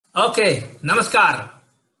Okay, Namaskar.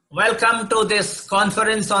 Welcome to this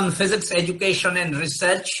conference on physics education and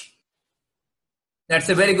research. That's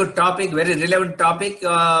a very good topic, very relevant topic.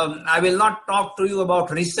 I will not talk to you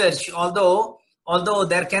about research, although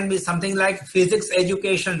there can be something like physics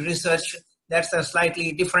education research. That's a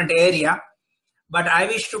slightly different area. But I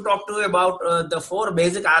wish to talk to you about the four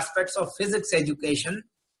basic aspects of physics education,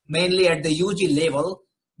 mainly at the UG level.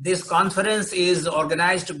 This conference is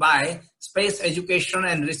organized by Space Education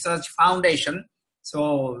and Research Foundation.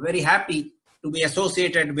 So very happy to be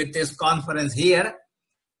associated with this conference here.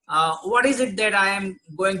 What is it that I am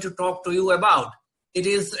going to talk to you about? It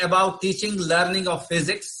is about teaching, learning of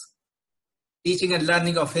physics. Teaching and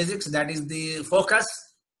learning of physics, that is the focus.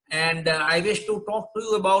 And I wish to talk to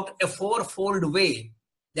you about a fourfold way.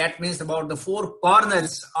 That means about the four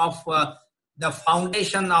corners of the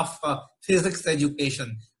foundation of physics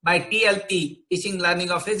education. By TLP, teaching learning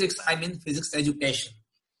of physics, I mean physics education.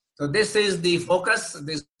 So this is the focus,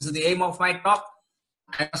 this is the aim of my talk.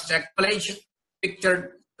 I must acknowledge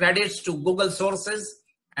pictured credits to Google sources.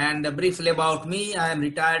 And briefly about me, I am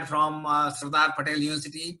retired from Sardar Patel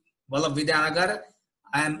University, Vallabh Vidyanagar.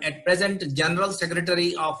 I am at present General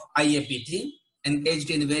Secretary of IAPT, engaged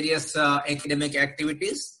in various academic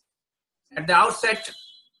activities. At the outset,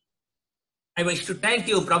 I wish to thank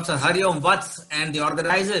you, Professor Hariom Vats, and the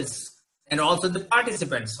organizers, and also the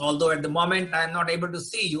participants. Although at the moment I am not able to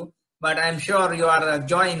see you, but I am sure you are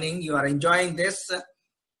joining, you are enjoying this.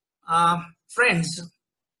 Friends,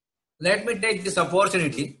 let me take this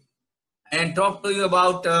opportunity and talk to you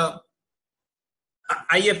about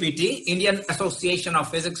IAPT, Indian Association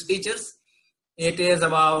of Physics Teachers. It is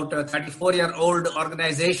about a 34-year-old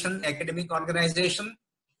organization, academic organization.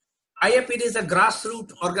 IAPT is a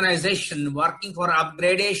grassroots organization working for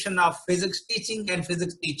upgradation of physics teaching and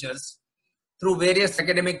physics teachers through various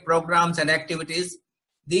academic programs and activities.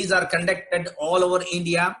 These are conducted all over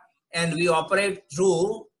India, and we operate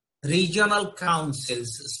through regional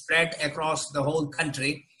councils spread across the whole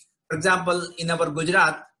country. For example, in our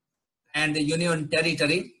Gujarat and the Union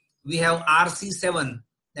Territory, we have RC7,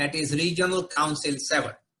 that is Regional Council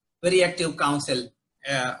 7, very active council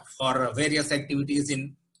for various activities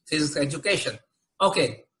in physics education.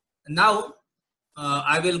 Okay, now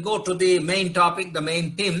I will go to the main topic, the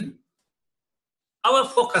main theme. Our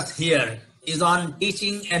focus here is on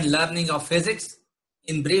teaching and learning of physics.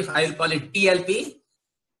 In brief, I will call it TLP.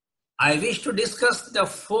 I wish to discuss the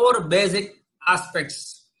four basic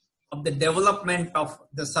aspects of the development of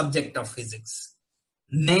the subject of physics,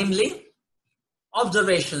 namely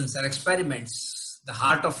observations and experiments, the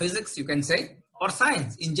heart of physics, you can say, or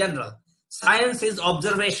science in general. Science is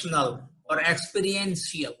observational or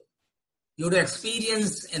experiential. You do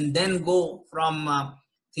experience and then go from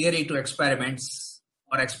theory to experiments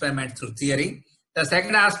or experiment through theory. The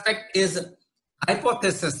second aspect is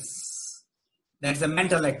hypothesis. That's a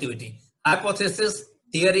mental activity. Hypothesis,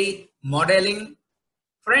 theory, modeling.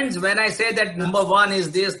 Friends, when I say that number one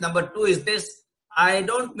is this, number two is this, I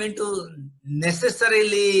don't mean to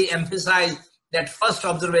necessarily emphasize that first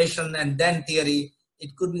observation and then theory.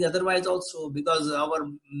 It could be otherwise also, because our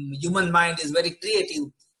human mind is very creative.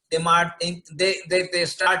 They might think, they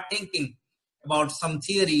start thinking about some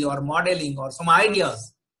theory or modeling or some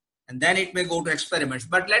ideas, and then it may go to experiments.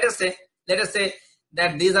 But let us say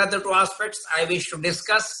that these are the two aspects I wish to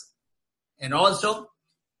discuss, and also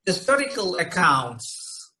historical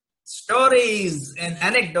accounts, stories and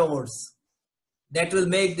anecdotes that will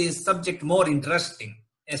make this subject more interesting,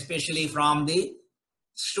 especially from the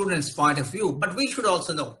students' point of view. But we should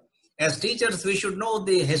also know, as teachers, we should know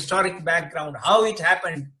the historic background, how it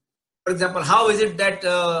happened. For example, how is it that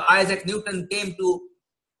Isaac Newton came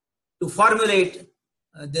to formulate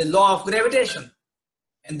the law of gravitation?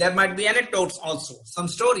 And there might be anecdotes also, some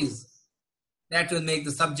stories that will make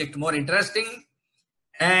the subject more interesting.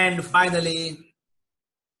 And finally,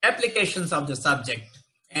 applications of the subject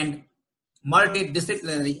and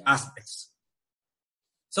multidisciplinary aspects.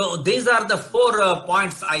 So these are the four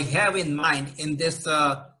points I have in mind in this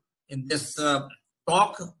talk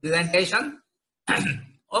presentation.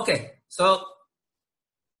 Okay, so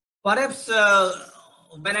perhaps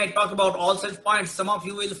when I talk about all such points, some of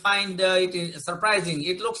you will find it surprising.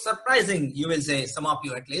 It looks surprising, you will say, some of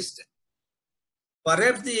you at least.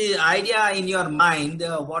 Perhaps the idea in your mind,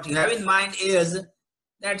 what you have in mind is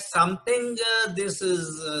that something this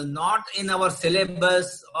is not in our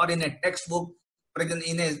syllabus or in a textbook. For example,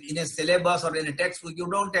 in a syllabus or in a textbook, you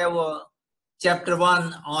don't have a chapter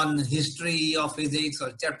 1 on history of physics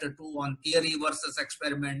or chapter 2 on theory versus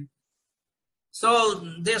experiment. So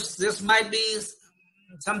this might be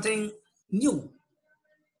something new.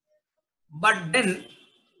 But then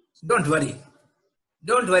Don't worry.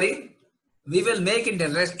 Don't worry. We will make it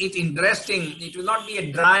interesting. It will not be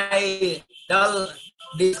a dry, dull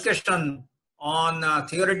discussion on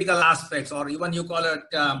theoretical aspects, or even you call it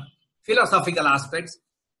philosophical aspects.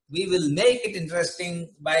 We will make it interesting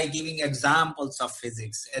by giving examples of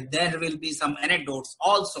physics. And there will be some anecdotes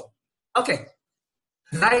also. Okay.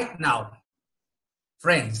 Right now,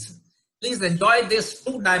 friends, please enjoy this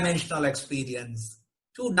two-dimensional experience.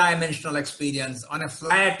 Two-dimensional experience on a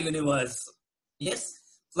flat universe. Yes,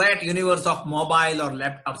 flat universe of mobile or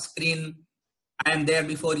laptop screen. I am there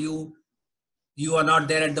before you. You are not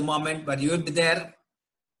there at the moment, but you will be there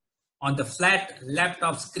on the flat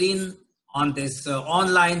laptop screen on this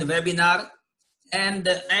online webinar. And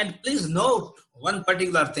please note one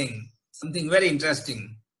particular thing, something very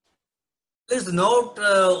interesting. Please note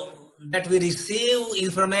that we receive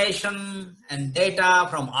information and data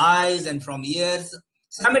from eyes and from ears.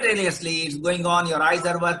 Simultaneously, it's going on. Your eyes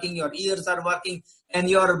are working, your ears are working, and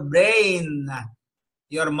your brain,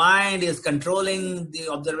 your mind is controlling the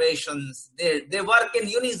observations. They work in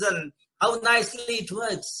unison. How nicely it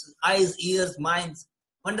works. Eyes, ears, minds,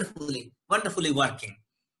 wonderfully working.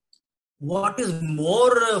 What is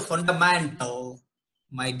more fundamental,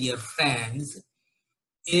 my dear friends,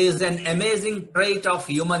 is an amazing trait of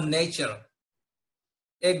human nature.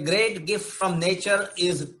 A great gift from nature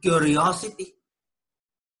is curiosity.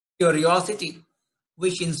 Curiosity,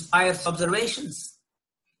 which inspires observations.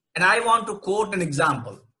 And I want to quote an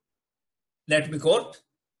example. Let me quote.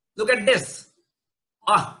 Look at this.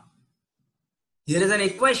 Here is an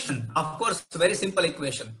equation. Of course, very simple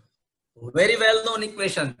equation. Very well-known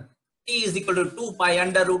equation. T is equal to 2 pi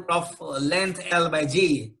under root of length L by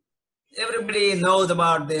G. Everybody knows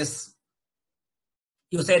about this.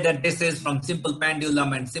 You say that this is from simple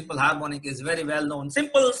pendulum, and simple harmonic is very well known.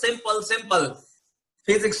 Simple, simple, simple.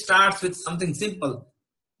 Physics starts with something simple.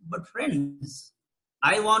 But friends,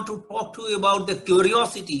 I want to talk to you about the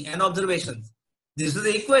curiosity and observations. This is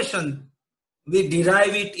the equation. We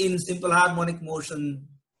derive it in simple harmonic motion.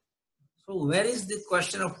 So where is the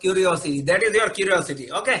question of curiosity? That is your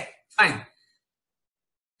curiosity. Okay, fine.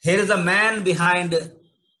 Here is a man behind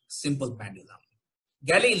simple pendulum.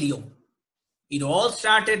 Galileo. It all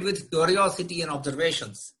started with curiosity and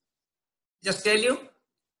observations. Just tell you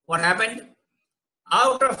what happened.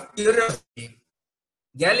 Out of curiosity,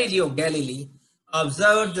 Galileo Galilei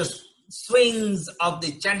observed the swings of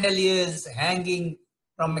the chandeliers hanging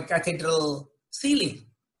from a cathedral ceiling.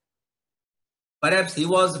 Perhaps he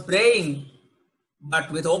was praying, but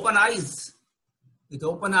with open eyes. With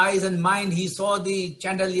open eyes and mind, he saw the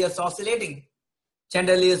chandeliers oscillating.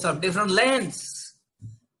 Chandeliers of different lengths.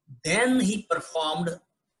 Then he performed,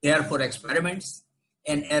 therefore, experiments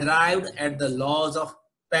and arrived at the laws of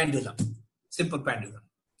pendulum, simple pendulum.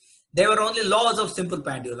 There were only laws of simple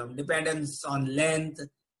pendulum, dependence on length,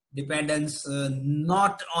 dependence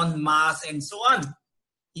not on mass, and so on.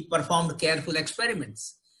 He performed careful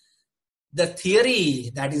experiments. The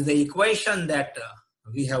theory, that is the equation that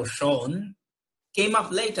we have shown, came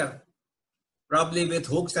up later. Probably with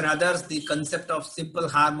Hooke's and others, the concept of simple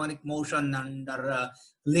harmonic motion under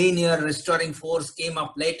linear restoring force came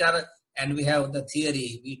up later, and we have the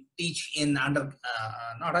theory we teach in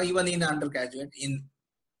not even in undergraduate, in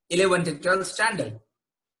 11th and 12th standard.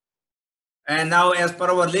 And now, as per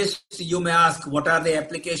our list, you may ask, what are the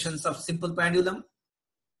applications of simple pendulum?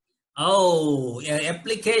 Oh,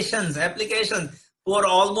 applications. For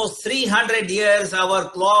almost 300 years, our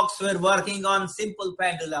clocks were working on simple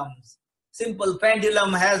pendulums. Simple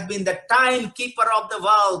pendulum has been the timekeeper of the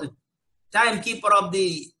world, timekeeper of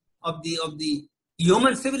the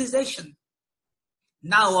human civilization.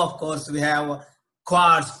 Now, of course, we have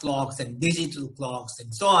quartz clocks and digital clocks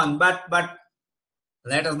and so on. But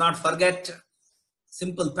let us not forget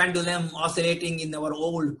simple pendulum oscillating in our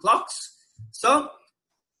old clocks. So,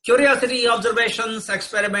 curiosity, observations,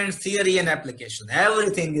 experiments, theory, and application.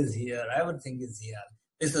 Everything is here. Everything is here.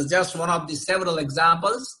 This is just one of the several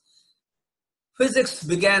examples. Physics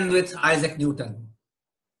began with Isaac Newton.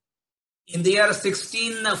 In the year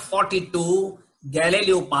 1642,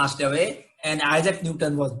 Galileo passed away and Isaac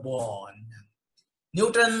Newton was born.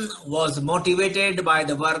 Newton was motivated by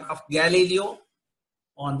the work of Galileo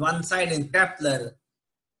on one side and Kepler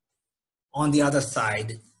on the other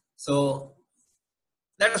side. So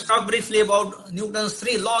let us talk briefly about Newton's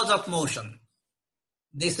 3 laws of motion.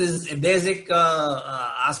 This is a basic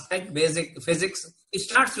aspect, basic physics. It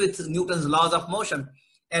starts with Newton's laws of motion.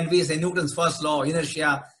 And we say Newton's first law,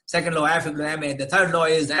 inertia, second law, F equal to ma, the third law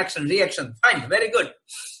is action, reaction. Fine, very good.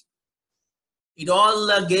 It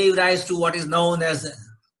all gave rise to what is known as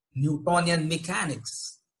Newtonian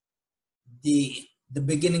mechanics. The the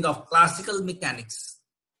beginning of classical mechanics.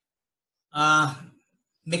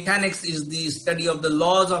 Mechanics is the study of the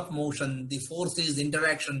laws of motion, the forces,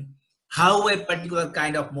 interaction, how a particular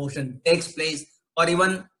kind of motion takes place, or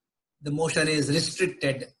even the motion is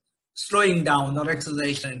restricted, slowing down or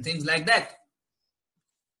acceleration and things like that.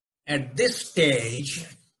 At this stage,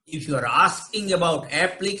 if you are asking about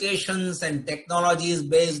applications and technologies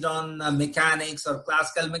based on mechanics or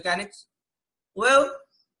classical mechanics, well,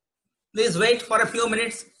 please wait for a few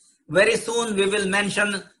minutes. Very soon we will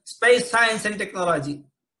mention space science and technology.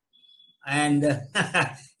 And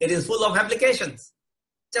it is full of applications.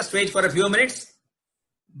 Just wait for a few minutes.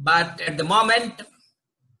 But at the moment,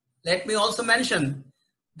 let me also mention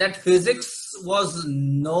that physics was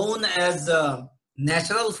known as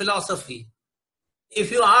natural philosophy.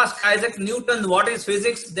 If you ask Isaac Newton what is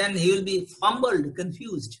physics, then he will be fumbled,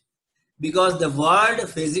 confused, because the word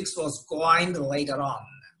physics was coined later on.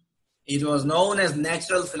 It was known as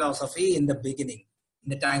natural philosophy in the beginning,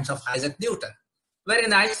 in the times of Isaac Newton. Very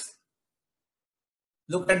nice.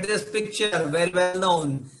 Look at this picture, very well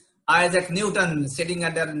known. Isaac Newton sitting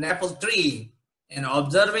under an apple tree and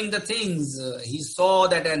observing the things. He saw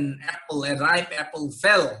that an apple, a ripe apple,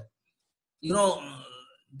 fell. You know,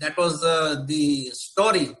 that was the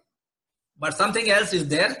story. But something else is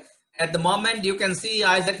there. At the moment, you can see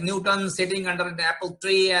Isaac Newton sitting under an apple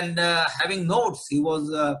tree and having notes. He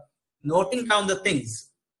was noting down the things.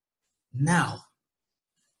 Now,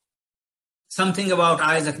 something about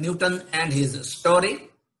Isaac Newton and his story.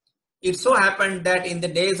 It so happened that in the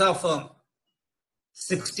days of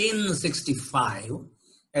 1665,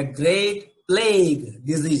 a great plague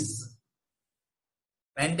disease,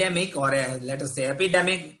 pandemic, or let us say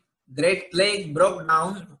epidemic, great plague broke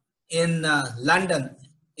down in London.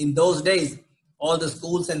 In those days, all the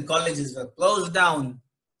schools and colleges were closed down,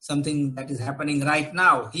 something that is happening right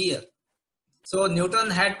now here. So Newton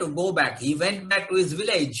had to go back. He went back to his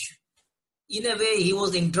village. In a way, he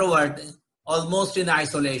was introvert, almost in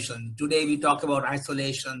isolation. Today we talk about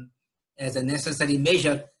isolation as a necessary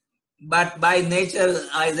measure, but by nature,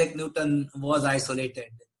 Isaac Newton was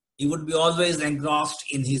isolated. He would be always engrossed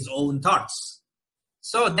in his own thoughts.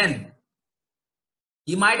 So then,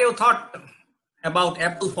 he might have thought about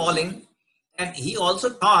apple falling, and he also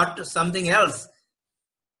thought something else.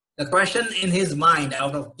 The question in his mind,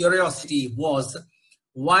 out of curiosity, was,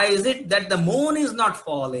 why is it that the moon is not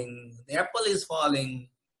falling? The apple is falling,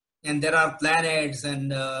 and there are planets,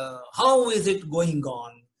 and how is it going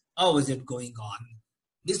on? How is it going on?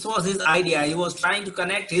 This was his idea. He was trying to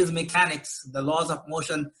connect his mechanics, the laws of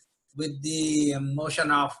motion, with the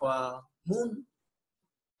motion of moon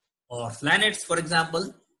or planets, for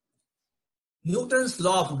example. Newton's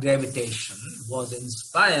law of gravitation was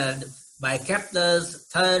inspired by Kepler's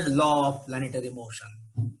third law of planetary motion.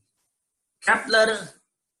 Kepler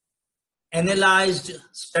analyzed,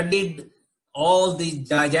 studied all the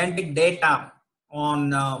gigantic data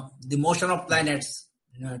on the motion of planets,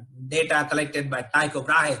 data collected by Tycho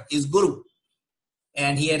Brahe, his guru.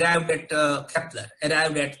 And he arrived at, Kepler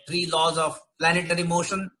arrived at 3 laws of planetary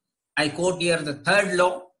motion. I quote here the third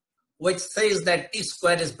law, which says that t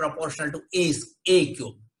squared is proportional to a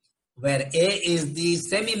cube, where a is the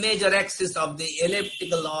semi-major axis of the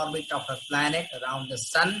elliptical orbit of a planet around the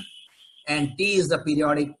sun, and t is the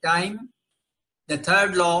periodic time. The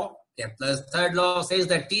third law, Kepler's third law, says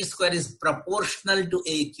that t squared is proportional to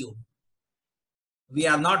a cube. We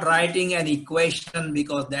are not writing an equation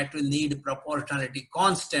because that will need proportionality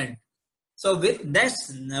constant. So with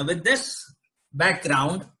this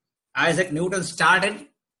background, Isaac Newton started.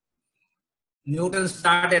 I'll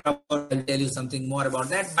tell you something more about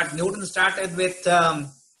that, but Newton started with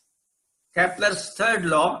Kepler's third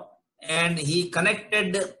law, and he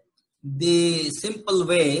connected the simple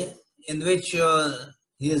way in which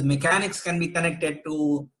his mechanics can be connected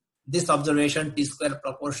to this observation, t squared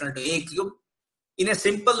proportional to a cube. In a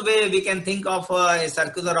simple way, we can think of a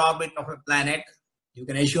circular orbit of a planet. You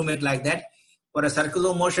can assume it like that. For a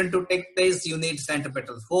circular motion to take place, you need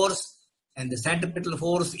centripetal force, and the centripetal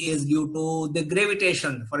force is due to the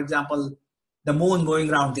gravitation. For example, the moon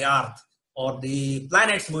moving around the earth, or the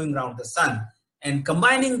planets moving around the sun. And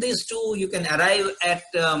combining these two, you can arrive at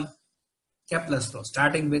Kepler's law,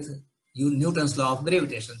 starting with Newton's law of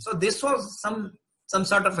gravitation. So this was some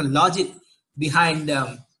sort of a logic behind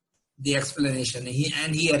the explanation,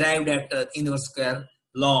 and he arrived at the inverse square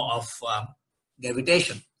law of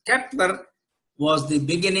gravitation. Kepler was the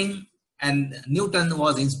beginning, and Newton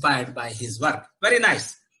was inspired by his work. Very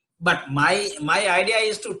nice. But my idea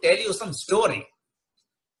is to tell you some story.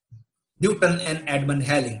 Newton and Edmund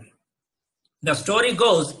Halley. The story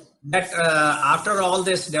goes that after all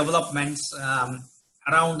these developments,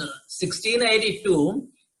 around 1682,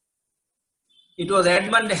 it was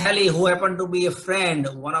Edmund Halley, who happened to be a friend,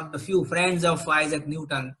 one of the few friends of Isaac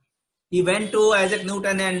Newton. He went to Isaac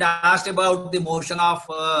Newton and asked about the motion of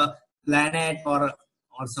a planet, or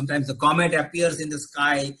sometimes a comet appears in the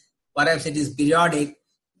sky. Perhaps it is periodic.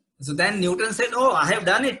 So then Newton said, "Oh, I have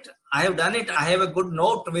done it. I have done it. I have a good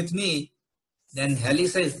note with me." Then Halley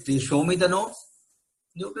says, "Please show me the notes."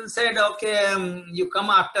 Newton said, "Okay, you come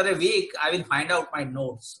after a week. I will find out my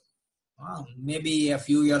notes." Maybe a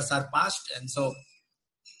few years are passed. And so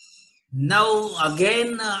now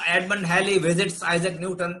again, Edmund Halley visits Isaac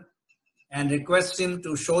Newton and requests him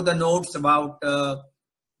to show the notes about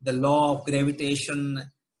the law of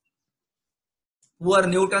gravitation. Poor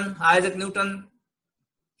Newton, Isaac Newton,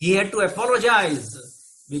 he had to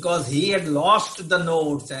apologize because he had lost the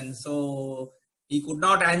notes, and so he could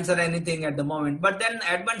not answer anything at the moment. But then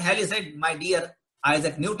Edmund Halley said, "My dear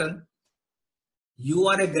Isaac Newton, you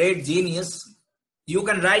are a great genius. You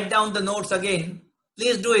can write down the notes again.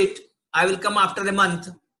 Please do it. I will come after a month."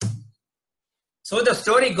 So the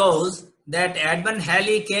story goes that Edmund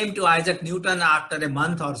Halley came to Isaac Newton after a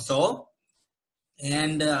month or so,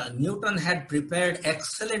 and Newton had prepared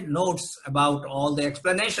excellent notes about all the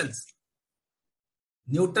explanations.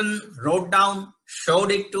 Newton wrote down,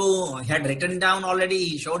 he had written down already,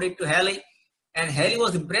 he showed it to Halley, and Halley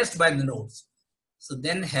was impressed by the notes. So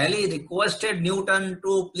then Halley requested Newton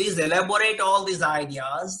to please elaborate all these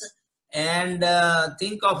ideas and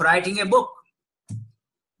think of writing a book.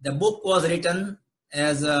 The book was written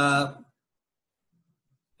as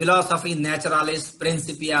Philosophy Naturalis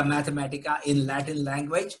Principia Mathematica in Latin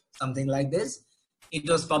language, something like this. It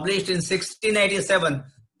was published in 1687.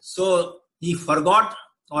 So he forgot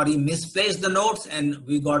or he misplaced the notes, and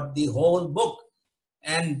we got the whole book.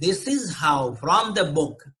 And this is how, from the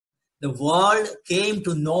book, the world came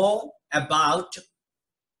to know about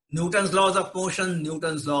Newton's laws of motion,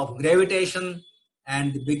 Newton's law of gravitation,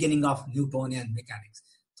 and the beginning of Newtonian mechanics.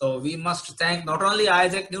 So we must thank not only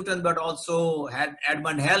Isaac Newton, but also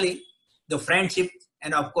Edmund Halley, the friendship,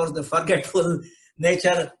 and of course the forgetful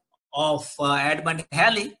nature of Edmund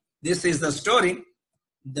Halley. This is the story.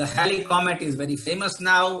 The Halley comet is very famous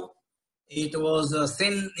now. It was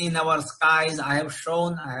seen in our skies. I have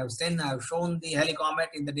shown the Halley comet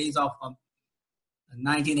in the days of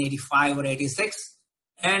 1985 or 86.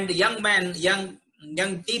 And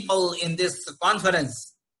young people in this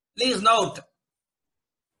conference, please note,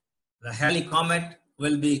 the Halley comet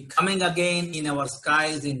will be coming again in our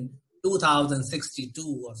skies in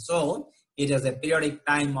 2062 or so. It has a periodic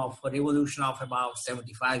time of revolution of about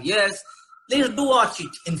 75 years. Please do watch it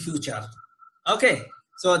in future. Okay.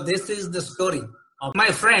 So this is the story.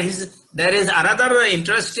 My friends, there is another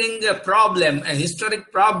interesting problem, a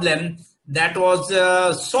historic problem that was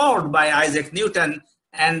solved by Isaac Newton,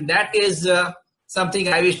 and that is something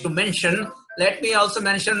I wish to mention. Let me also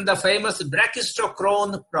mention the famous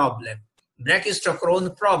brachistochrone problem.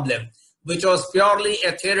 Brachistochrone problem, which was purely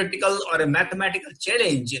a theoretical or a mathematical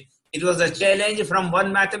challenge. It was a challenge from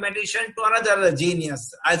one mathematician to another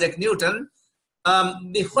genius, Isaac Newton.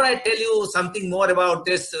 Before I tell you something more about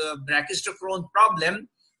this brachistochrone problem,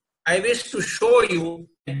 I wish to show you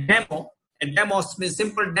a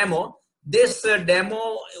simple demo. This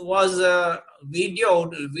demo was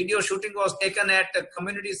video shooting was taken at a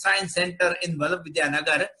community science center in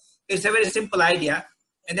Vidyanagar. It's a very simple idea.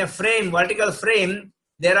 In a frame, vertical frame,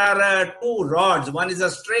 there are two rods. One is a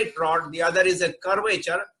straight rod, the other is a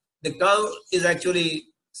curvature. The curve is actually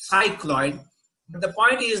cycloid. But the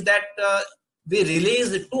point is that we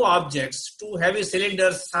release two objects, two heavy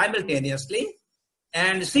cylinders simultaneously,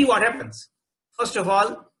 and see what happens. First of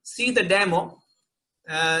all, see the demo.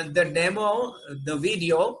 The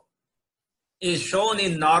video is shown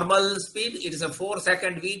in normal speed. It is a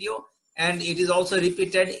 4-second video, and it is also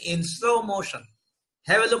repeated in slow motion.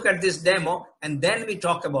 Have a look at this demo, and then we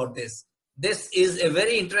talk about this. This is a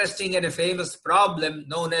very interesting and a famous problem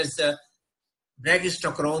known as the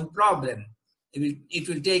brachistochrone problem. It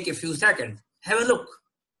will take a few seconds. Have a look.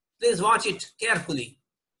 Please watch it carefully.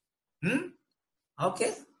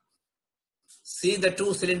 Okay. See the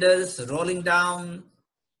two cylinders rolling down.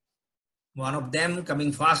 One of them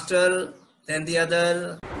coming faster than the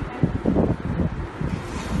other.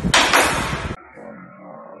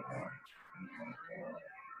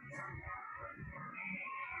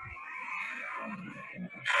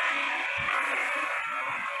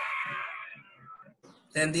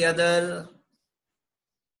 Then the other.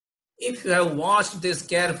 If you have watched this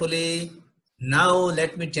carefully, now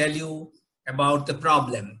let me tell you about the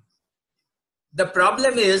problem. The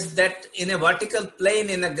problem is that in a vertical plane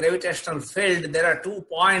in a gravitational field, there are 2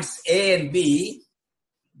 points A and B,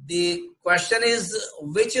 the question is,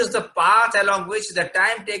 which is the path along which the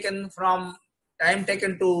time taken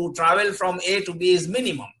to travel from A to B is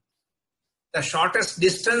minimum. The shortest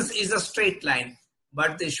distance is a straight line,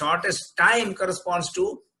 but the shortest time corresponds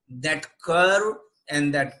to that curve,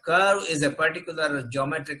 and that curve is a particular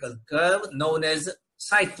geometrical curve known as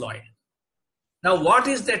cycloid. Now, what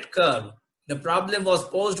is that curve? The problem was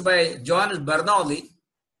posed by Johannes Bernoulli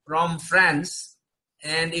from France,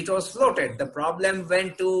 and it was floated. The problem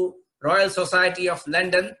went to Royal Society of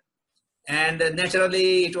London, and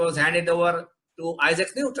naturally it was handed over to Isaac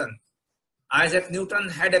Newton. Isaac Newton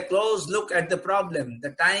had a close look at the problem,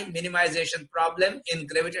 the time minimization problem in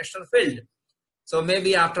gravitational field. So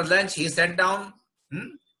maybe after lunch he sat down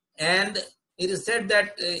and it is said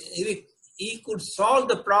that he could solve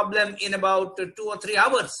the problem in about 2 or 3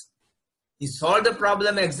 hours. He solved the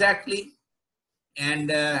problem exactly and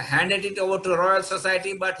handed it over to Royal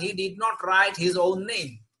Society, but he did not write his own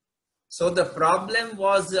name. So the problem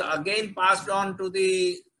was again passed on to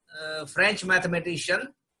the French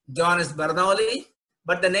mathematician Johannes Bernoulli,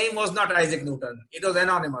 but the name was not Isaac Newton. It was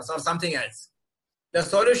anonymous or something else. The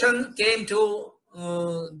solution came to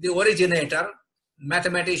the originator,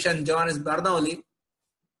 mathematician Johannes Bernoulli.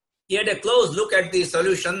 He had a close look at the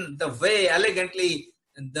solution, the way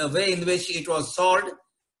in which it was solved,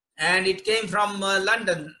 and it came from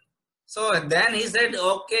London. So then he said,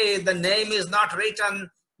 okay, the name is not written,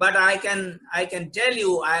 but I can tell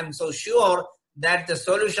you, I am so sure that the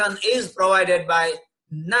solution is provided by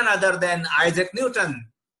none other than Isaac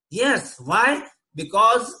Newton. Yes, why?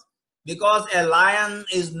 Because a lion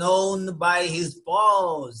is known by his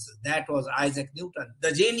paws. That was Isaac Newton,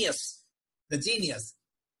 the genius.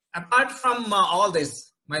 Apart from all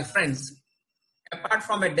this, my friends, apart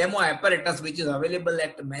from a demo apparatus which is available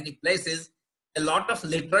at many places, a lot of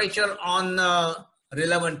literature on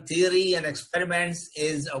relevant theory and experiments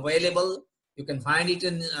is available. You can find it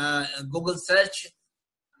in Google search.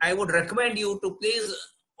 I would recommend you to please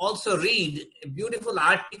also read a beautiful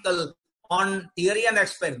article on theory and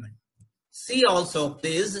experiment. See also,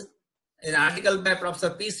 please, an article by Professor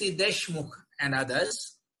P.C. Deshmukh and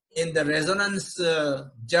others in the Resonance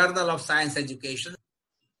Journal of Science Education.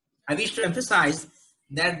 I wish to emphasize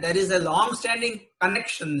that there is a long-standing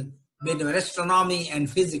connection between astronomy and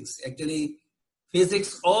physics. Actually,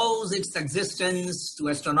 physics owes its existence to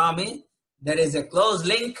astronomy. There is a close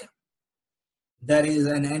link. There is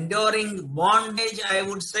an enduring bondage, I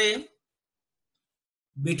would say.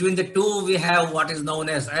 Between the two, we have what is known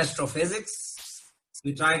as astrophysics.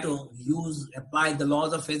 We try to apply the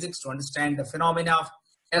laws of physics to understand the phenomena of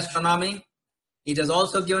astronomy. It has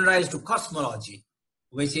also given rise to cosmology,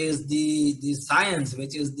 which is the science,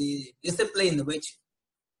 which is the discipline which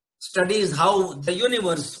studies how the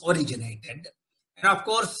universe originated. And of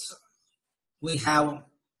course, we have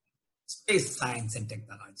space science and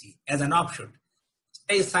technology as an offshoot.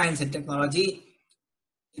 Space science and technology,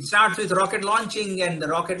 it starts with rocket launching, and the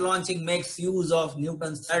rocket launching makes use of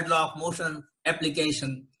Newton's third law of motion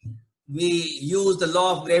application. We use the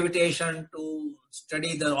law of gravitation to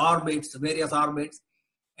study the orbits, various orbits,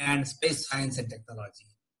 and space science and technology.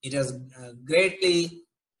 It has greatly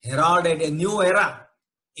heralded a new era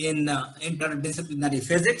in interdisciplinary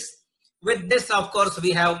physics. With this, of course,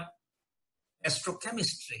 we have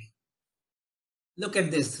astrochemistry. Look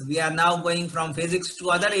at this. We are now going from physics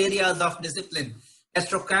to other areas of discipline.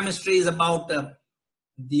 Astrochemistry is about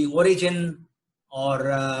the origin or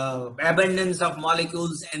abundance of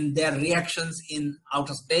molecules and their reactions in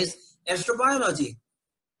outer space. Astrobiology,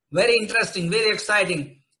 very interesting, very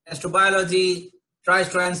exciting. Astrobiology tries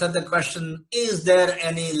to answer the question, is there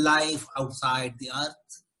any life outside the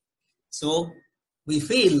Earth? So we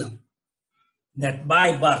feel that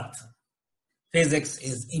by birth, physics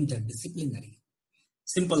is interdisciplinary.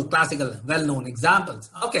 Simple, classical, well-known examples.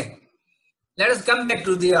 Okay, let us come back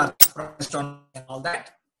to the Earth, astronomy and all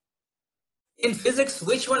that. In physics,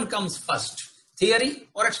 which one comes first, theory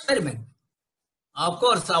or experiment? Of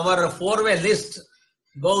course, our four-way list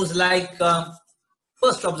goes like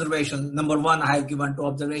first observation. Number one, I have given 2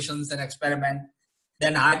 observations and experiment,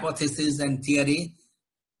 then hypothesis and theory.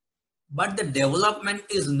 But the development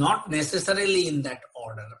is not necessarily in that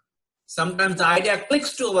order. Sometimes the idea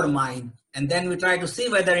clicks to our mind, and then we try to see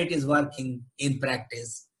whether it is working in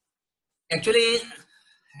practice. Actually,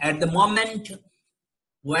 at the moment,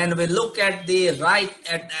 when we look at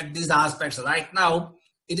at these aspects right now,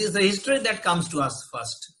 it is the history that comes to us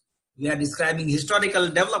first. We are describing historical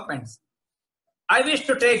developments. I wish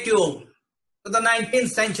to take you to the 19th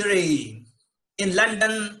century. In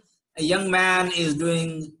London, a young man is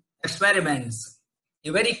doing experiments.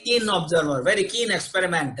 A very keen observer, very keen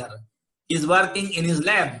experimenter. is working in his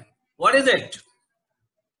lab. What is it?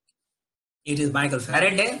 It is Michael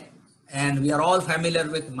Faraday, and we are all familiar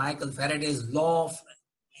with Michael Faraday's law of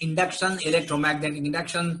induction, electromagnetic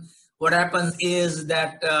induction. What happens is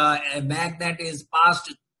that a magnet is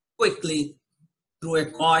passed quickly through a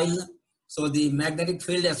coil. So the magnetic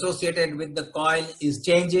field associated with the coil is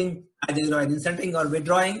changing, either inserting or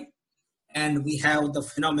withdrawing. And we have the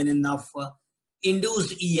phenomenon of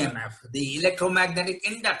induced EMF, the electromagnetic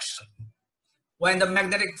induction. When the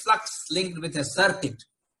magnetic flux linked with a circuit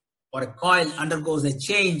or a coil undergoes a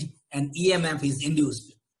change, and EMF is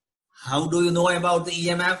induced. How do you know about the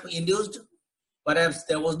EMF induced? Perhaps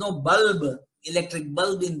there was no bulb, electric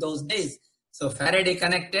bulb in those days. So Faraday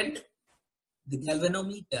connected the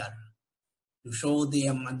galvanometer to show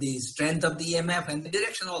the strength of the EMF and the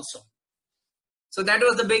direction also. So that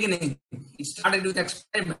was the beginning. It started with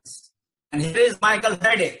experiments. And here is Michael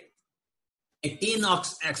Faraday, a keen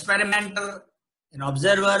experimenter, an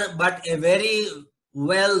observer, but a very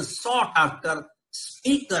well sought after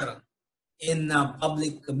speaker in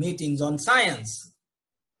public meetings on science.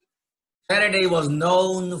 Faraday was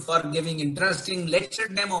known for giving interesting lecture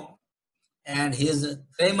demo, and his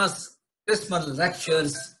famous Christmas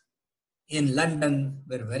lectures in London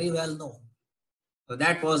were very well known. So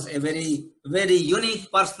that was a very, very unique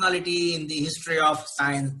personality in the history of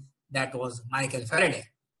science. That was Michael Faraday.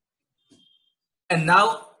 And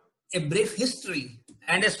now a brief history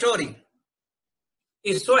and a story.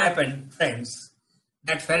 It so happened, friends,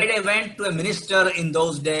 that Faraday went to a minister in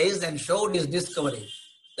those days and showed his discovery.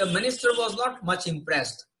 The minister was not much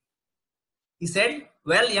impressed. He said,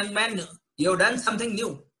 well, young man, you have done something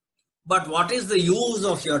new. But what is the use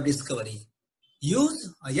of your discovery?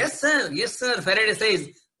 Use? Yes, sir. Yes, sir. Faraday says,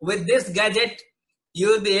 with this gadget, you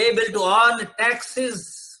will be able to earn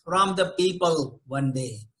taxes from the people one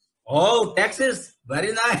day. Oh, taxes?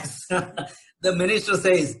 Very nice. The minister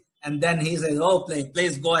says, and then he says, oh,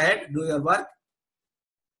 please go ahead, do your work.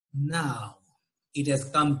 Now, it has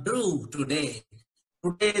come true today.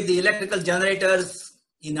 Today, the electrical generators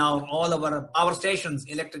in all our power stations,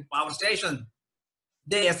 electric power stations,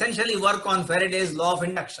 they essentially work on Faraday's law of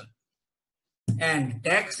induction. And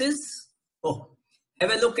taxes, oh,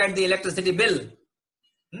 have a look at the electricity bill.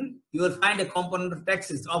 You will find a component of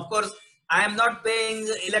taxes. Of course, I am not paying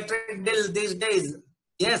electric bill these days.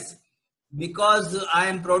 Yes, because I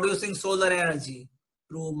am producing solar energy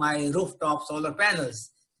through my rooftop solar panels.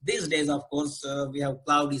 These days, of course, we have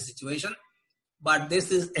cloudy situation, but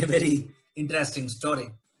this is a very interesting story.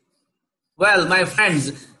 Well, my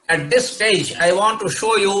friends, at this stage, I want to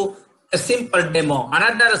show you a simple demo,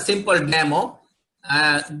 another simple demo.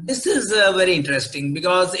 This is very interesting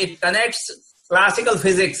because it connects classical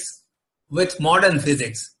physics with modern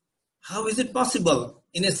physics. How is it possible?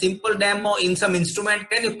 In a simple demo, in some instrument,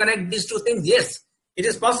 can you connect these two things? Yes, it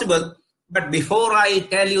is possible. But before I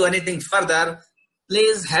tell you anything further,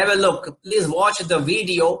 please have a look. Please watch the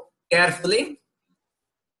video carefully.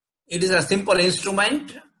 It is a simple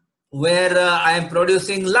instrument where I am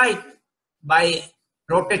producing light by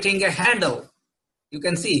rotating a handle. You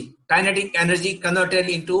can see kinetic energy converted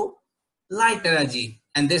into light energy.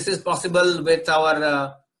 And this is possible with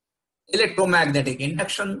our electromagnetic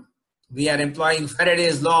induction. We are employing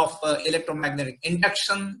Faraday's law of electromagnetic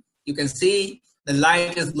induction. You can see the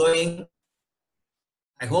light is glowing.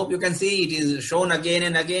 I hope you can see it is shown again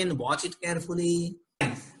and again. Watch it carefully.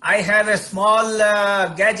 I have a small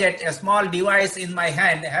gadget, a small device in my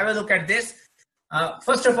hand. Have a look at this.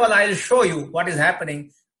 First of all, I will show you what is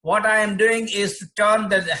happening. What I am doing is to turn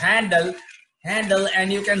the handle,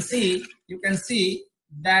 and you can see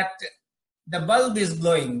that the bulb is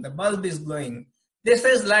glowing. The bulb is glowing. This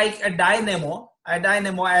is like a dynamo,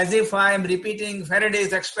 as if I am repeating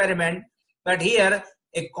Faraday's experiment. But here,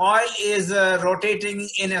 a coil is rotating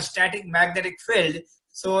in a static magnetic field.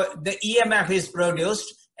 So the EMF is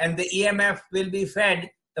produced, and the EMF will be fed,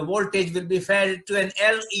 the voltage will be fed to an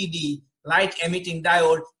LED, light emitting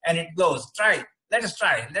diode, and it glows. Try. Let us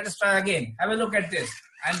try again. Have a look at this.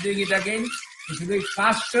 I'm doing it again. If you do it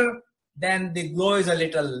faster, then the glow is a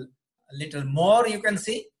little more, you can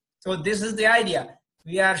see. So this is the idea.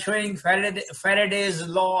 We are showing Faraday's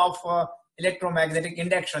law of electromagnetic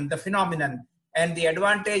induction, the phenomenon. And the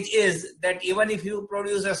advantage is that even if you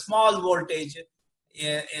produce a small voltage,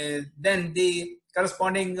 then the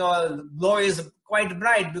corresponding glow is quite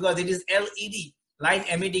bright because it is LED, light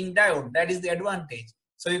emitting diode. That is the advantage.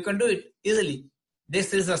 So you can do it easily.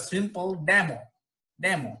 This is a simple demo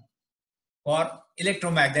for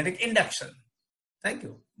electromagnetic induction. Thank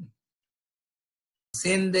you.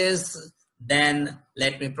 Seen this, then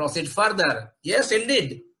let me proceed further. Yes,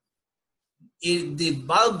 indeed. the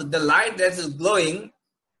bulb, the light that is glowing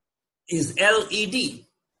is LED.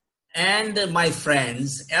 And my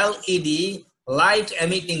friends, LED, light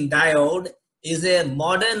emitting diode, is a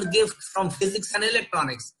modern gift from physics and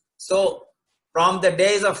electronics. So from the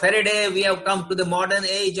days of Faraday, we have come to the modern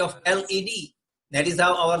age of LED. That is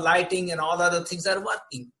how our lighting and all other things are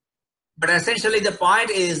working. But essentially the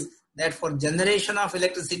point is that for generation of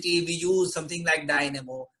electricity, we use something like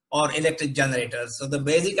dynamo or electric generators. So the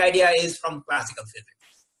basic idea is from classical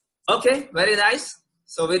physics. Okay, very nice.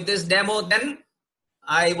 So with this demo then,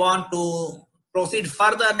 I want to proceed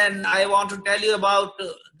further, and I want to tell you about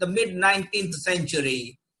the mid-19th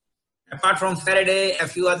century. Apart from Faraday, a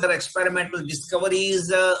few other experimental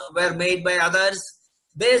discoveries were made by others.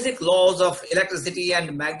 Basic laws of electricity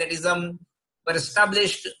and magnetism were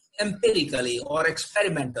established empirically or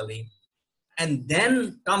experimentally. And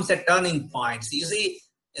then comes a turning point. So you see,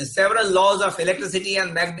 several laws of electricity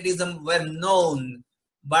and magnetism were known,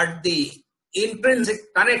 but the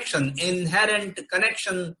intrinsic connection, inherent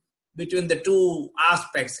connection between the two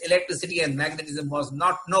aspects, electricity and magnetism, was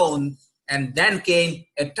not known. And then came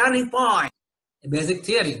a turning point, a basic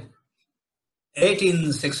theory.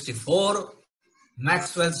 1864,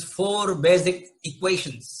 Maxwell's 4 basic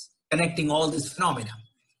equations connecting all these phenomena.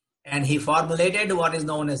 And he formulated what is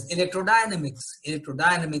known as electrodynamics.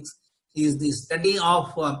 Electrodynamics is the study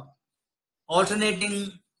of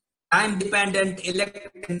alternating time-dependent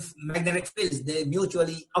electric and magnetic fields. They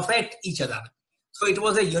mutually affect each other. So it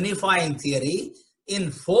was a unifying theory.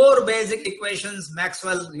 In 4 basic equations,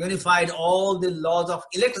 Maxwell unified all the laws of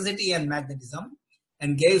electricity and magnetism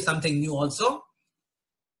and gave something new also.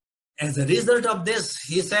 As a result of this,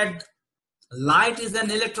 he said, light is an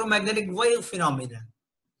electromagnetic wave phenomenon.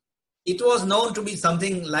 It was known to be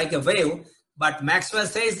something like a wave, but Maxwell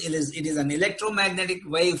says it is an electromagnetic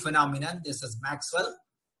wave phenomenon. This is Maxwell,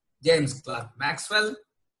 James Clerk Maxwell.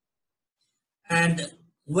 And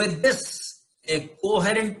with this, a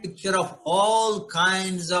coherent picture of all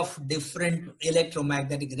kinds of different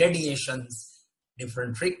electromagnetic radiations,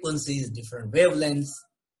 different frequencies, different wavelengths,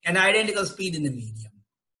 and identical speed in the medium.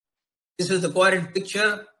 This is the coherent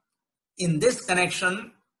picture. In this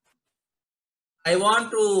connection, I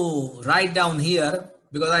want to write down here,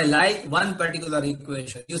 because I like one particular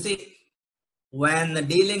equation. You see, when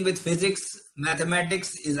dealing with physics,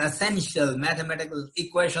 mathematics is essential. Mathematical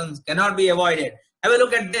equations cannot be avoided. Have a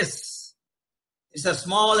look at this. It's a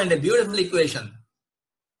small and a beautiful equation.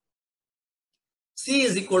 C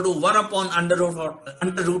is equal to 1 upon under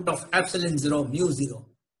root of epsilon 0 mu 0.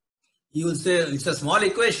 You will say it's a small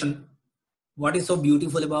equation. What is so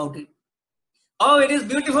beautiful about it? Oh, it is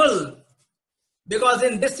beautiful. Because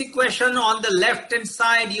in this equation, on the left hand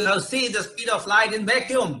side, you have C, the speed of light in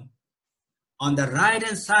vacuum. On the right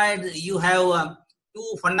hand side, you have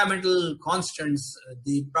 2 fundamental constants,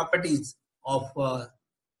 the properties of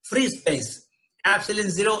free space, epsilon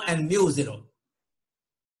 0 and mu 0.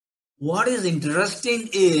 What is interesting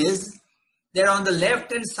is that on the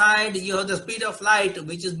left hand side, you have the speed of light,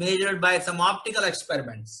 which is measured by some optical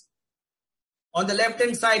experiments. On the left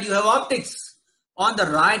hand side, you have optics. On the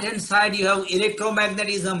right hand side, you have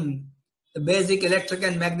electromagnetism, the basic electric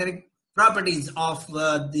and magnetic properties of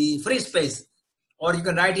the free space, or you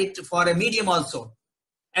can write it for a medium also.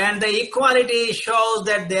 And the equality shows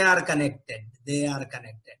that they are connected. They are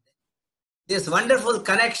connected. This wonderful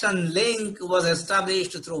connection link was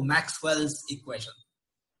established through Maxwell's equation.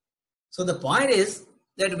 So the point is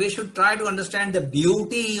that we should try to understand the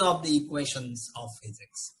beauty of the equations of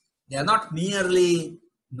physics. They are not merely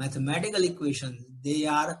mathematical equations. They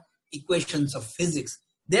are equations of physics.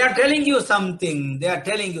 They are telling you something. They are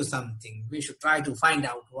telling you something. We should try to find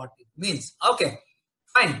out what it means. Okay,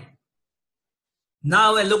 fine.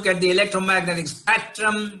 Now a look at the electromagnetic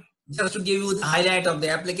spectrum, just to give you the highlight of the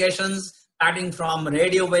applications, starting from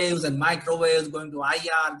radio waves and microwaves, going to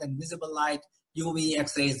IR, then visible light, UV,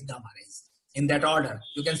 X-rays, gamma rays. In that order,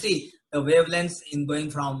 you can see the wavelengths in going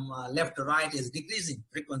from left to right is decreasing,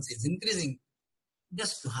 frequency is increasing.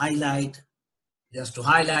 Just to highlight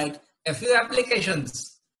a few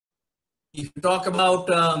applications. If you talk about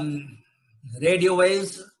radio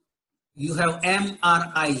waves, you have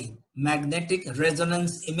MRI, magnetic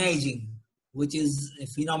resonance imaging, which is a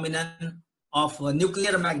phenomenon of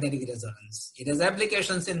nuclear magnetic resonance. It has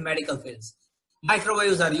applications in medical fields.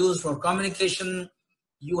 Microwaves are used for communication.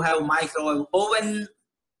 You have microwave oven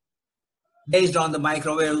based on the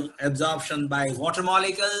microwave absorption by water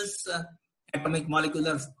molecules. Atomic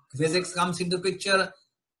molecular physics comes into picture.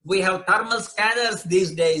 We have thermal scanners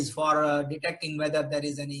these days for detecting whether there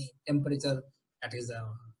is any temperature, that is a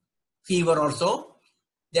fever or so.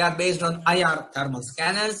 They are based on IR thermal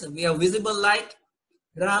scanners. We have visible light,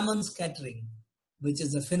 Raman scattering, which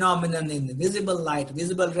is a phenomenon in visible light,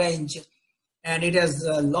 visible range, and it has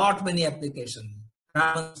a lot many applications.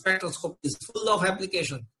 Raman spectroscopy is full of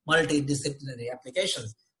applications, multidisciplinary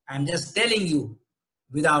applications. I'm just telling you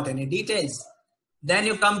without any details. Then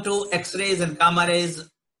you come to X-rays and gamma rays,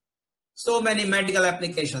 so many medical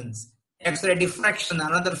applications. X-ray diffraction,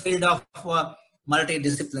 another field of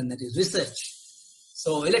multidisciplinary research.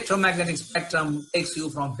 So electromagnetic spectrum takes you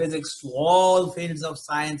from physics to all fields of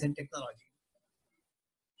science and technology.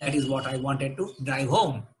 That is what I wanted to drive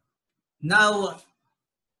home. Now,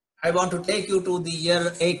 I want to take you to the year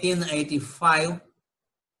 1885.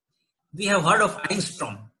 We have heard of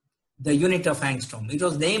angstrom, the unit of angstrom. It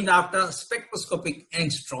was named after spectroscopic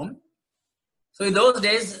angstrom. So in those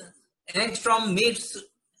days, angstrom meets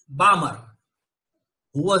Balmer,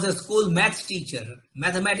 who was a school maths teacher,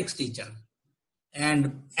 mathematics teacher.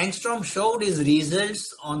 And angstrom showed his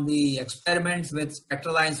results on the experiments with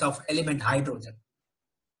spectral lines of element hydrogen.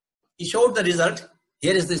 He showed the result.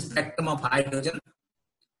 Here is the spectrum of hydrogen,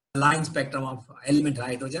 line spectrum of element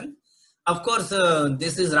hydrogen. Of course,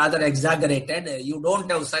 this is rather exaggerated. You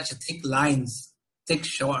don't have such thick lines, thick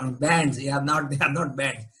short bands. They are not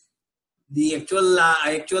bands. The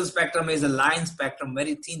actual spectrum is a line spectrum,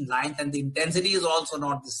 very thin lines, and the intensity is also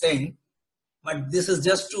not the same. But this is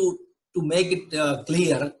just to make it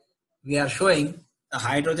clear. We are showing the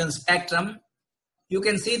hydrogen spectrum. You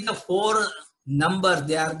can see the four numbers.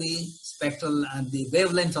 They are the spectral and the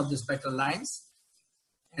wavelengths of the spectral lines.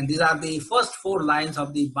 And these are the first four lines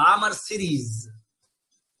of the Balmer series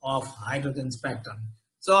of hydrogen spectrum.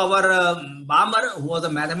 So our Balmer, who was a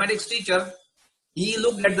mathematics teacher, he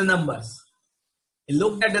looked at the numbers. He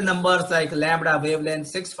looked at the numbers like lambda wavelength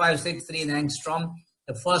 6563 in angstrom,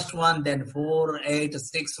 the first one, then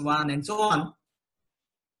 4861, and so on.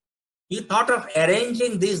 He thought of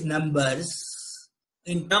arranging these numbers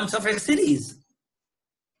in terms of a series.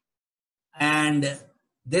 And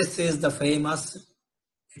this is the famous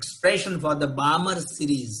expression for the Balmer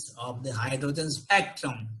series of the hydrogen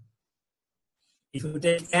spectrum. If you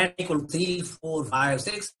take n equal 3, 4, 5,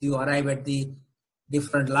 6, you arrive at the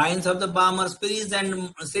different lines of the Balmer series,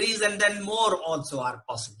 and then more also are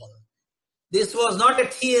possible. This was not a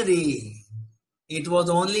theory. It was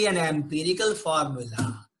only an empirical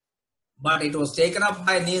formula, but it was taken up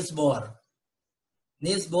by Niels Bohr.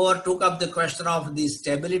 Niels Bohr took up the question of the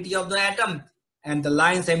stability of the atom and the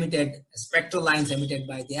lines emitted, spectral lines emitted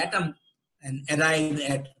by the atom, and arrived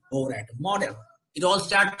at Bohr atom model. It all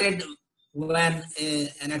started when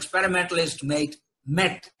an experimentalist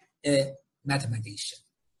met a mathematician.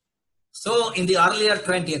 So in the earlier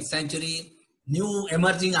 20th century, new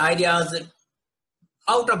emerging ideas,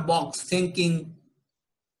 out-of-box thinking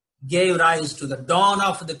gave rise to the dawn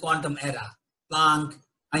of the quantum era, Planck,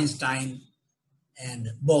 Einstein, and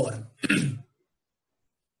Bohr.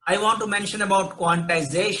 I want to mention about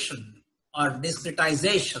quantization or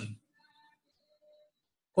discretization.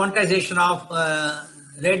 Quantization of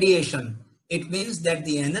radiation. It means that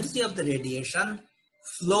the energy of the radiation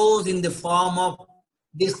flows in the form of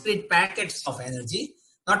discrete packets of energy,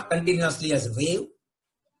 not continuously as a wave.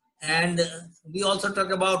 And we also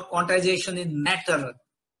talk about quantization in matter.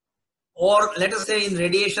 Or let us say in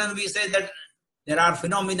radiation, we say that there are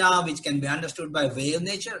phenomena which can be understood by wave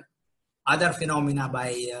nature, other phenomena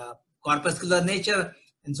by corpuscular nature.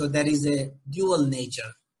 And so there is a dual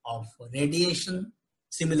nature of radiation.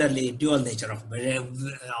 Similarly, dual nature of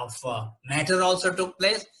matter also took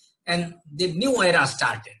place. And the new era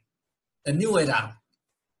started. The new era.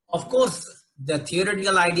 Of course, the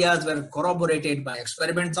theoretical ideas were corroborated by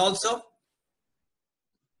experiments also.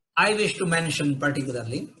 I wish to mention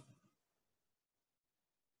particularly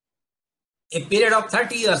a period of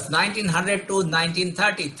 30 years, 1900 to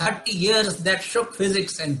 1930, 30 years that shook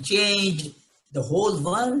physics and changed the whole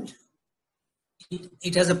world.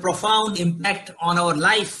 It has a profound impact on our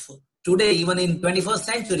life today, even in 21st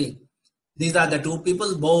century. These are the two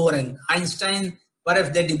people, Bohr and Einstein.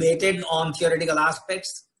 Perhaps they debated on theoretical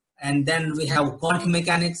aspects. And then we have quantum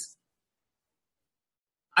mechanics.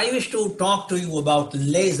 I wish to talk to you about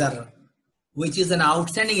laser, which is an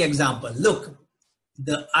outstanding example. Look,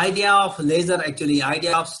 the idea of laser, actually,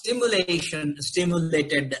 idea of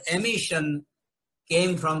stimulated emission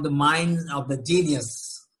came from the mind of the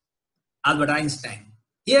genius, Albert Einstein.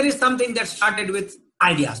 Here is something that started with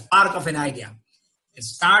idea, spark of an idea. It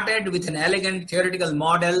started with an elegant theoretical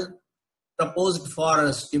model proposed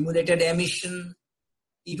for stimulated emission.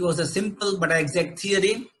 It was a simple but exact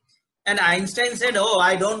theory. And Einstein said, oh,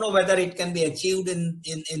 I don't know whether it can be achieved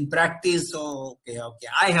in practice. So, okay,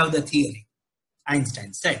 I have the theory.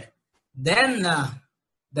 Einstein said. Then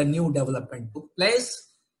the new development took place.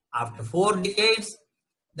 After 4 decades,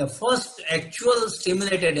 the first actual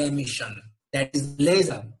stimulated emission, that is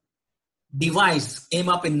laser device, came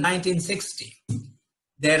up in 1960.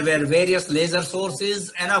 There were various laser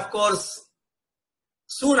sources, and of course,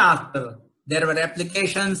 soon after, there were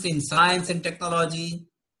applications in science and technology,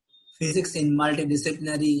 physics in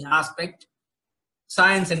multidisciplinary aspect,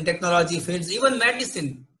 science and technology fields, even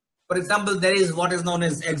medicine. For example, there is what is known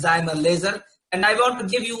as excimer laser, and I want to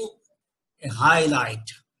give you a highlight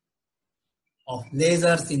of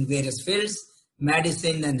lasers in various fields,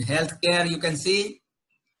 medicine and healthcare. You can see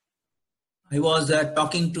I was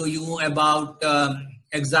talking to you about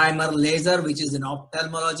excimer laser, which is in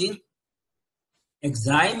ophthalmology.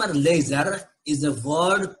 Excimer laser is a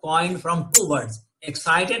word coined from 2 words,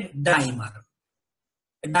 excited dimer.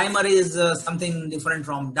 A dimer is something different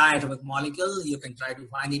from diatomic molecule. You can try to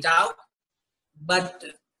find it out. But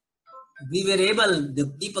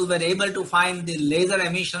the people were able to find the laser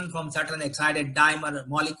emission from certain excited dimer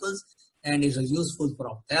molecules, and it was useful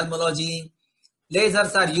for ophthalmology.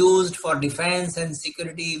 Lasers are used for defense and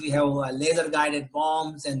security. We have laser guided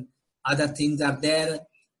bombs and other things are there.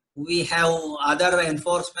 We have other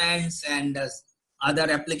enforcements and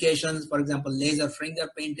other applications, for example, laser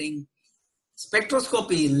fingerprinting.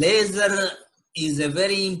 Spectroscopy, laser is a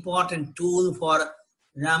very important tool for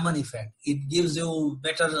Raman effect. It gives you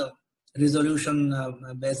better resolution,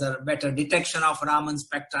 better detection of Raman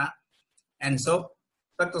spectra, and so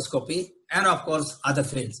spectroscopy, and of course other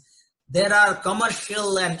fields. There are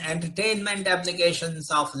commercial and entertainment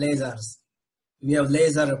applications of lasers. We have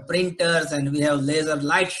laser printers and we have laser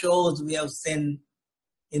light shows we have seen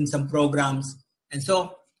in some programs. And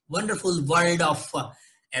so wonderful world of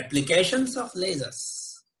applications of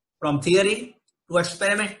lasers, from theory to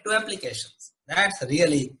experiment to applications. That's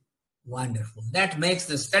really wonderful. That makes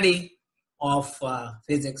the study of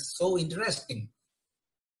physics so interesting.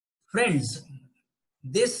 Friends,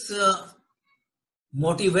 this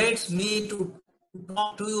motivates me to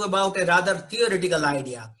talk to you about a rather theoretical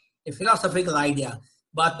idea, a philosophical idea,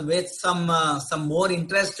 but with some more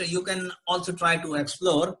interest you can also try to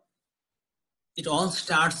explore. It all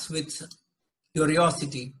starts with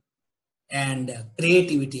curiosity and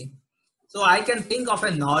creativity. So I can think of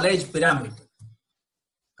a knowledge pyramid,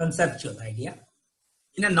 conceptual idea.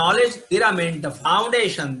 In a knowledge pyramid, the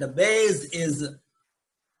foundation, the base is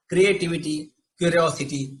creativity,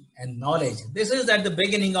 curiosity, and knowledge. This is at the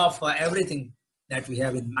beginning of everything that we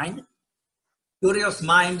have in mind. Curious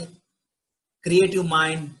mind, creative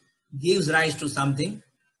mind gives rise to something.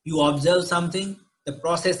 You observe something, the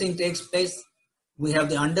processing takes place. We have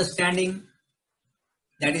the understanding,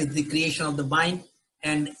 that is the creation of the mind,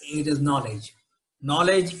 and it is knowledge.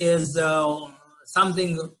 Knowledge is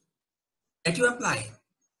something that you apply.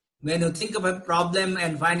 When you think of a problem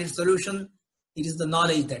and find its solution, it is the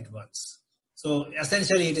knowledge that works. So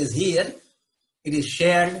essentially it is here, it is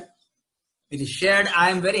shared. It is shared.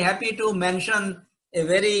 I am very happy to mention a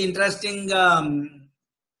very interesting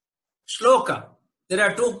shloka. There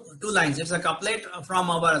are two lines. It's a couplet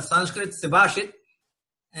from our Sanskrit Sibhashit,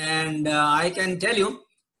 and I can tell you,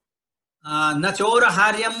 na chora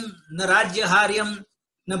haryam, na rajya haryam,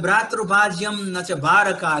 na bhratrubhajyam, na cha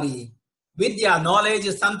bharakari. Vidya, knowledge,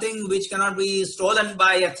 is something which cannot be stolen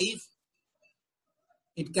by a thief.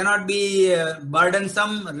 It cannot be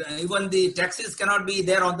burdensome. Even the taxes cannot be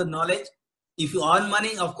there on the knowledge. If you earn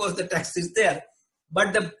money, of course the tax is there.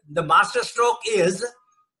 But the master stroke is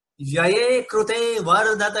Jaye krute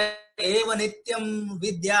vardhata eva nityam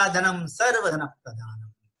vidyadhanam sarvadhana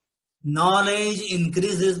pradhanam. Knowledge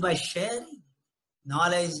increases by sharing.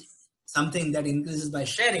 Knowledge, something that increases by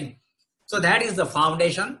sharing. So that is the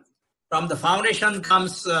foundation. From the foundation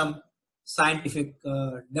comes scientific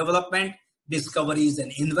development, discoveries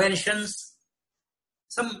and inventions.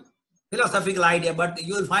 Some philosophical idea, but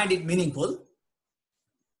you will find it meaningful.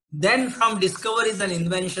 Then from discoveries and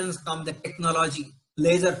inventions come the technology.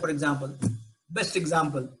 Laser, for example, best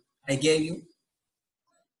example I gave you.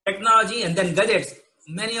 Technology and then gadgets.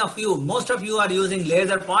 Many of you, most of you are using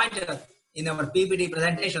laser pointer in our PPT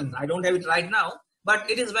presentations. I don't have it right now,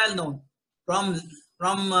 but it is well known. From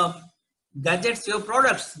gadgets, your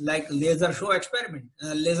products like laser show experiment,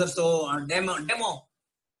 laser show demo.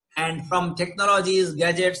 And from technologies,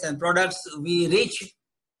 gadgets and products, we reach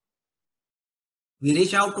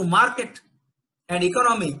out to market and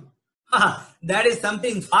economy. That is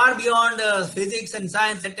something far beyond physics and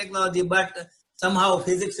science and technology, but somehow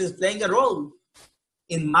physics is playing a role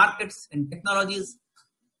in markets and technologies.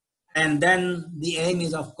 And then the aim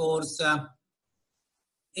is of course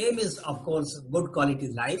good quality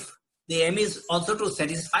life. The aim is also to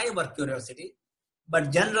satisfy our curiosity,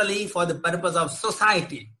 but generally for the purpose of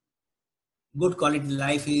society. Good quality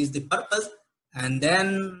life is the purpose. And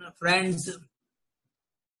then, friends,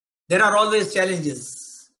 there are always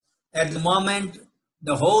challenges. At the moment,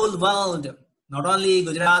 the whole world, not only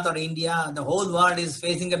Gujarat or India, the whole world is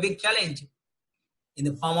facing a big challenge in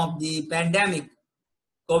the form of the pandemic,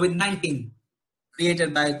 COVID-19,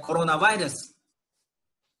 created by coronavirus.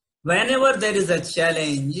 Whenever there is a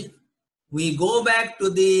challenge, we go back to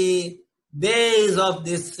the base of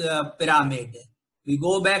this pyramid. We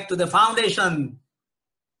go back to the foundation.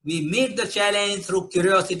 We meet the challenge through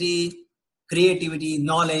curiosity, creativity,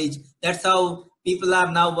 knowledge. That's how people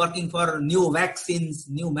are now working for new vaccines,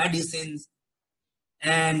 new medicines,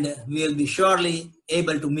 and we will be surely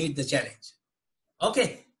able to meet the challenge.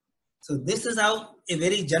 Okay, so this is how a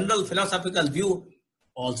very general philosophical view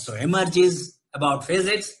also emerges about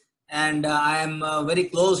physics, and I am very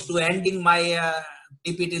close to ending my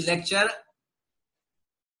PPT lecture.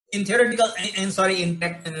 In theoretical, in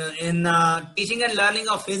teaching and learning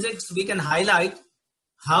of physics, we can highlight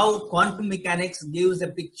how quantum mechanics gives a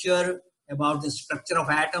picture about the structure of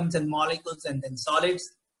atoms and molecules and then solids.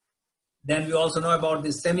 Then we also know about the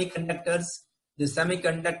semiconductors. The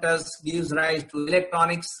semiconductors gives rise to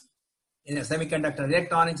electronics, in a semiconductor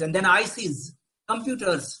electronics, and then ICs,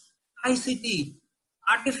 computers, ICT,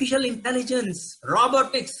 artificial intelligence,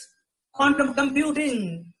 robotics, quantum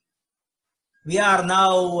computing. We are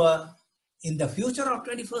now in the future of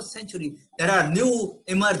 21st century. There are new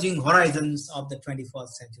emerging horizons of the 21st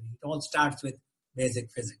century. It all starts with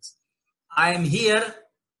basic physics. I am here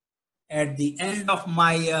at the end of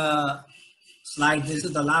my slide. This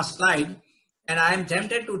is the last slide. And I am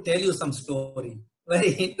tempted to tell you some story.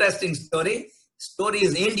 Very interesting story. Story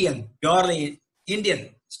is Indian, purely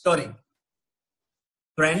Indian story.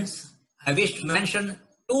 Friends, I wish to mention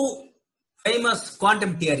two famous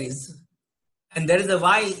quantum theories. And there is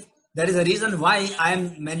a reason why I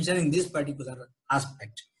am mentioning this particular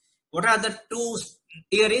aspect. What are the two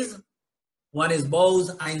theories? One is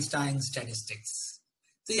Bose-Einstein statistics.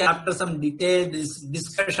 See, after some detailed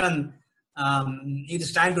discussion, it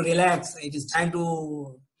is time to relax. It is time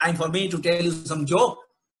for me to tell you some joke.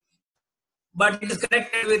 But it is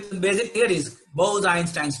connected with basic theories.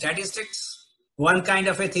 Bose-Einstein statistics, one kind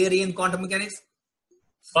of a theory in quantum mechanics.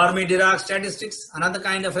 Fermi-Dirac statistics, another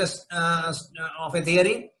kind of a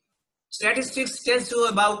theory. Statistics tells you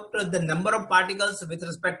about the number of particles with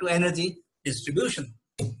respect to energy distribution.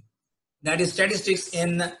 That is statistics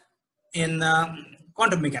in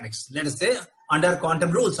quantum mechanics. Let us say under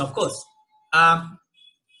quantum rules, of course.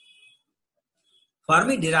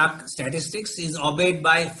 Fermi-Dirac statistics is obeyed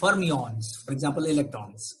by fermions, for example,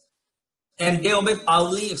 electrons, and they obey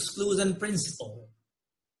Pauli exclusion principle.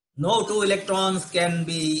 No two electrons can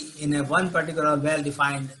be in a one particular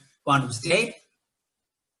well-defined quantum state.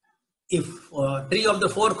 If three of the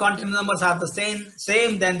four quantum numbers are the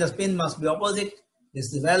same, then the spin must be opposite.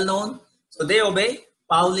 This is well known. So they obey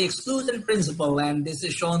Pauli exclusion principle, and this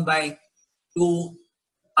is shown by two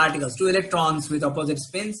particles, two electrons with opposite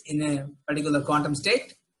spins in a particular quantum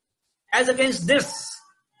state. As against this,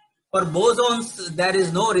 for bosons, there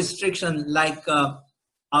is no restriction like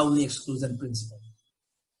Pauli exclusion principle.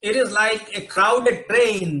 It is like a crowded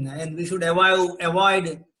train, and we should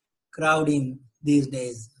avoid crowding these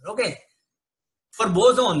days. Okay. For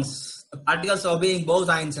bosons, the particles obeying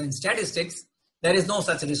Bose-Einstein statistics, there is no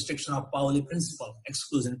such restriction of Pauli principle,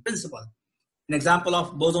 exclusion principle. An example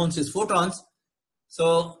of bosons is photons.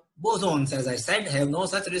 So bosons, as I said, have no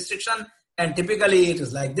such restriction, and typically it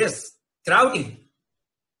is like this, crowding.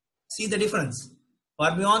 See the difference?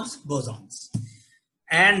 Fermions, bosons.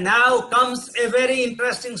 And now comes a very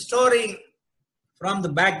interesting story from the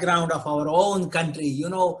background of our own country. You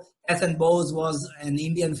know, S.N. Bose was an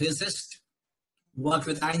Indian physicist, worked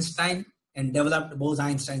with Einstein and developed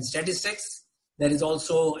Bose-Einstein statistics. There is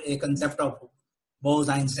also a concept of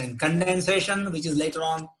Bose-Einstein condensation, which is later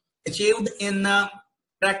on achieved in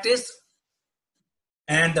practice.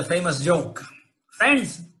 And the famous joke.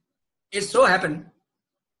 Friends, it so happened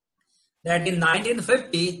that in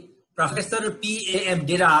 1950, Professor P. A. M.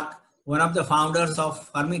 Dirac, one of the founders of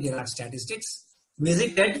Fermi-Dirac statistics,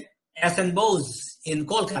 visited S.N. Bose in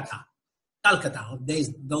Calcutta of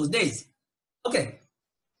those days. Okay,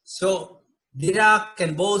 so Dirac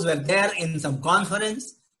and Bose were there in some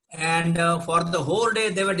conference, and for the whole day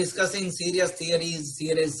they were discussing serious theories,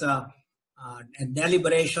 serious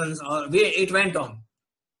deliberations, it went on.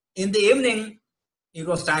 In the evening, it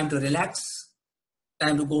was time to relax,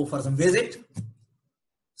 time to go for some visit.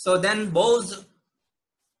 So then Bose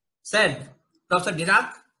said, Professor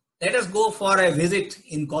Dirac, let us go for a visit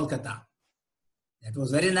in Kolkata. That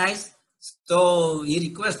was very nice. So he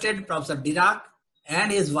requested Professor Dirac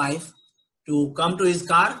and his wife to come to his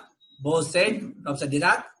car. Bose said, Professor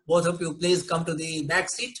Dirac, both of you please come to the back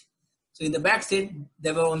seat. So in the back seat,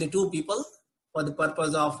 there were only two people for the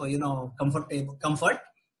purpose of, comfort.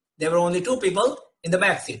 There were only two people in the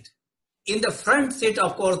back seat. In the front seat,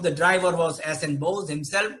 of course, the driver was S.N. Bose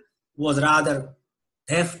himself, who was rather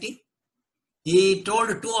hefty. He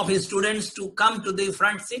told two of his students to come to the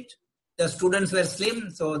front seat. The students were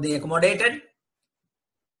slim, so they accommodated.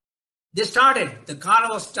 They started. The car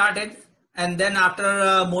was started, and then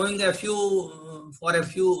after moving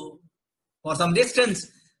for some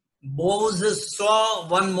distance, Bose saw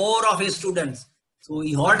one more of his students. So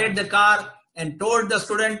he halted the car and told the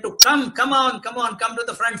student to come to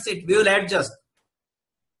the front seat. We will adjust.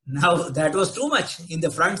 Now that was too much. In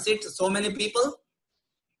the front seat, so many people.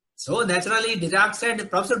 So naturally, Dirac said,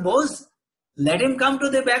 Professor Bose, let him come to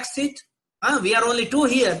the back seat. We are only two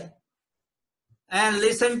here. And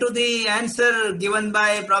listen to the answer given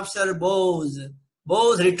by Professor Bose.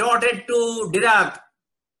 Bose retorted to Dirac,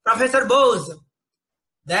 Professor Bose,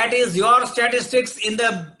 that is your statistics in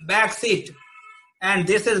the back seat. And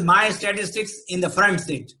this is my statistics in the front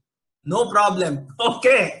seat. No problem.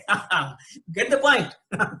 Okay. Get the point.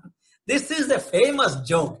 This is a famous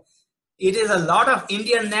joke. It is a lot of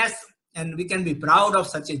Indianness, and we can be proud of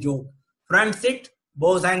such a joke. Front seat,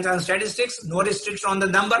 Bose and statistics, no restriction on the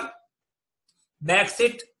number. Back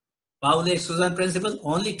seat, Pauli-Suzanne principle,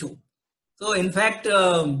 only two. So in fact,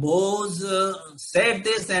 Bose said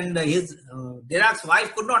this, and his Dirac's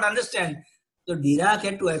wife could not understand. So Dirac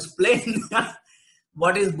had to explain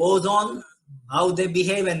what is boson, how they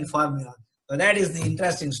behave, and formula. So that is the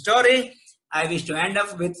interesting story. I wish to end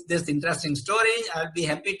up with this interesting story. I'll be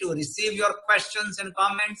happy to receive your questions and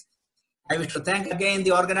comments. I wish to thank again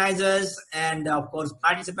the organizers and of course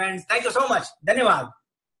participants. Thank you so much. Dhanyavad.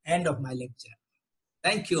 End of my lecture.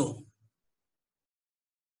 Thank you.